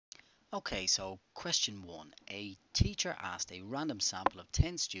Okay, so question 1. A teacher asked a random sample of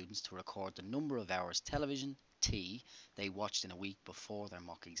 10 students to record the number of hours television, T, they watched in a week before their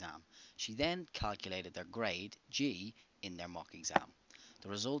mock exam. She then calculated their grade, G, in their mock exam. The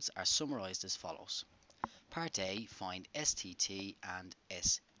results are summarised as follows. Part A, find STT and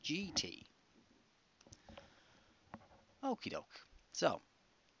SGT. Okie doke. So,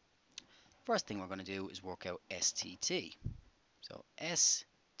 first thing we're going to do is work out STT. So,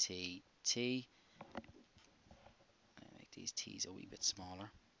 STT, make these T's a wee bit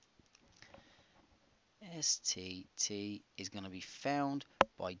smaller. STT is going to be found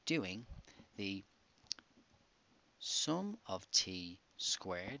by doing the sum of T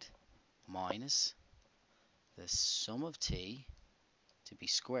squared minus the sum of T to be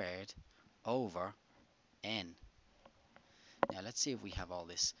squared over N. Now let's see if we have all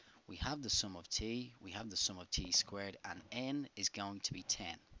this. We have the sum of T, we have the sum of T squared, and N is going to be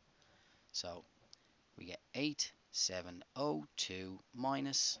 10. So we get 8702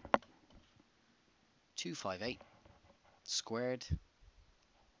 minus 258 squared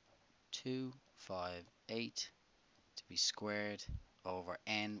 258 to be squared over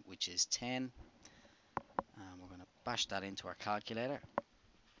N, which is 10. And we're going to bash that into our calculator.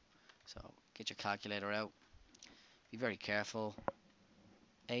 So get your calculator out. Be very careful.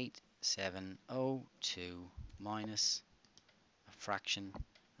 8702 minus a fraction,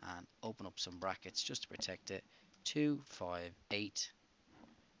 and open up some brackets just to protect it. 258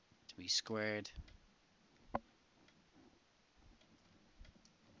 to be squared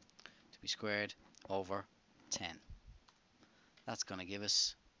over 10. That's going to give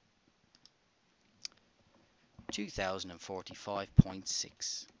us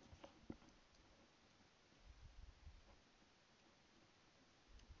 2045.6.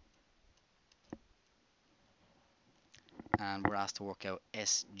 And we're asked to work out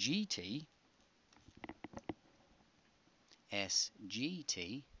SGT.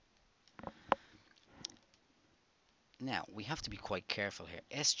 Now, we have to be quite careful here.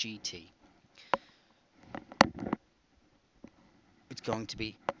 SGT, it's going to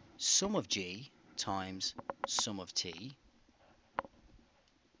be sum of G times sum of T,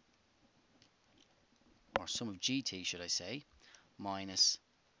 or sum of GT should I say, minus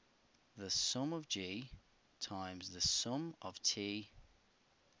the sum of G times the sum of T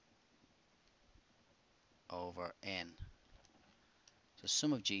over N. So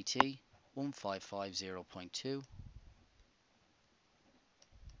sum of GT, 1550.2,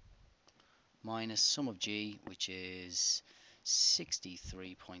 minus sum of G, which is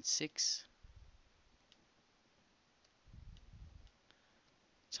 63.6,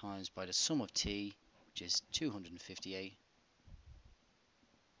 times by the sum of T, which is 258,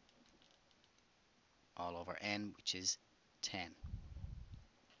 all over N, which is 10.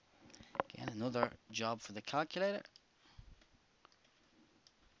 Again, another job for the calculator.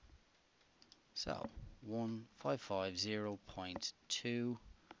 So 1550.2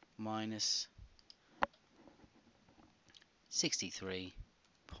 minus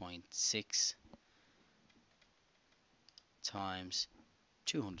 63.6 times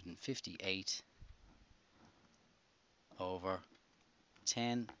 258 over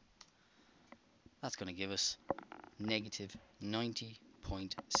 10. That's going to give us negative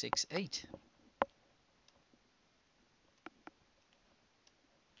 90.68.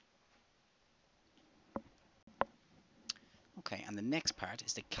 Okay, and the next part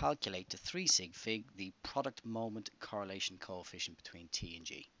is to calculate to 3 sig fig the product moment correlation coefficient between T and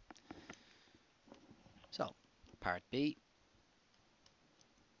G. So, part B,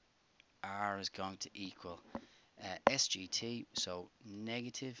 R is going to equal SGT, so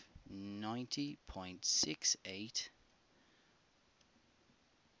negative 90.68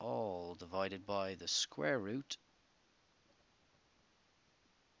 all divided by the square root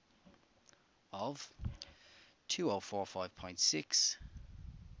of 2045.6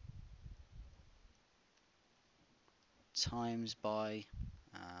 times by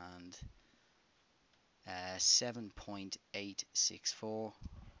and 7.864.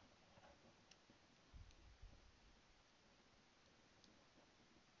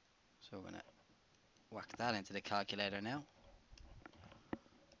 So we're going to whack that into the calculator now.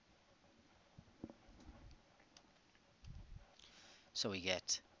 So we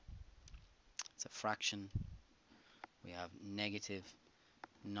get, it's a fraction, we have negative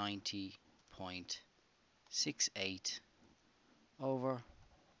 90.68 over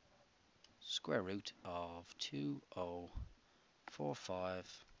square root of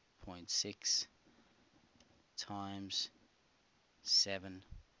 2045.6 times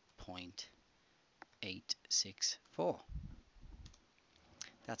 7.864.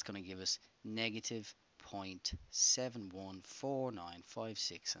 That's going to give us negative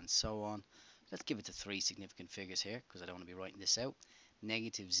 0.714956 and so on. Let's give it to three significant figures here because I don't want to be writing this out.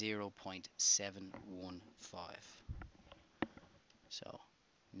 Negative 0.715. So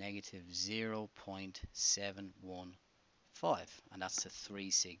negative 0.715, and that's the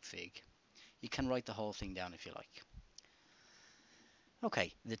 3 sig fig. You can write the whole thing down if you like.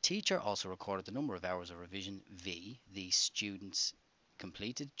 Okay, the teacher also recorded the number of hours of revision V the students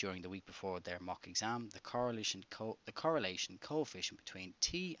completed during the week before their mock exam. The correlation coefficient between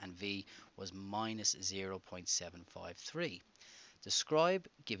T and V was minus 0.753. Describe,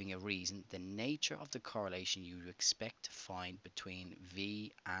 giving a reason, the nature of the correlation you would expect to find between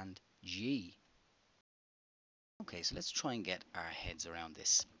V and G. Okay, so let's try and get our heads around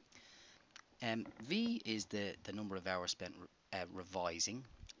this. V is the number of hours spent revising,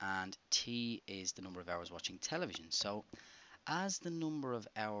 and T is the number of hours watching television. So as the number of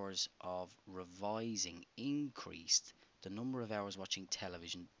hours of revising increased, the number of hours watching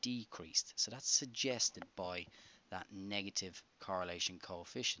television decreased. So that's suggested by that negative correlation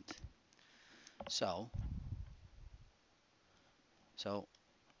coefficient. So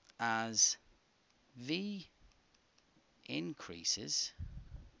as V increases,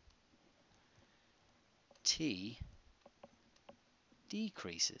 T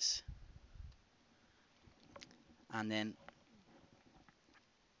decreases. And then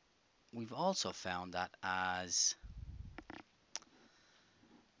we've also found that as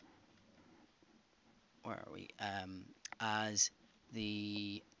as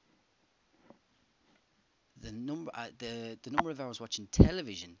the number of hours watching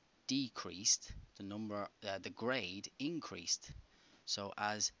television decreased, the grade increased. So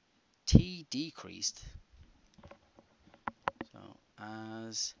as T decreased, so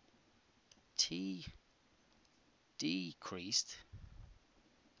as T decreased,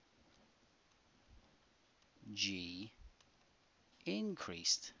 G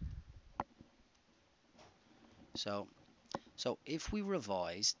increased. So if we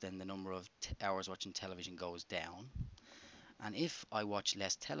revise, then the number of hours watching television goes down, and if I watch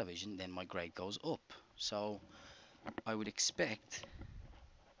less television, then my grade goes up. So I would expect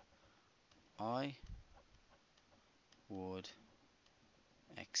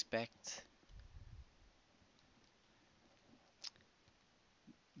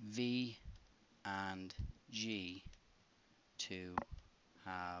V and G to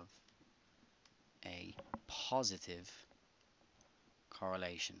have a positive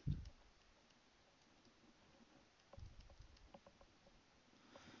correlation.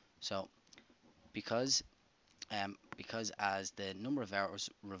 So because as the number of hours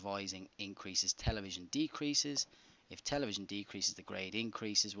revising increases, television decreases. If television decreases, the grade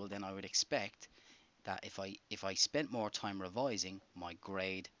increases. Well, then I would expect that if I spent more time revising, my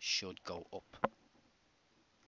grade should go up.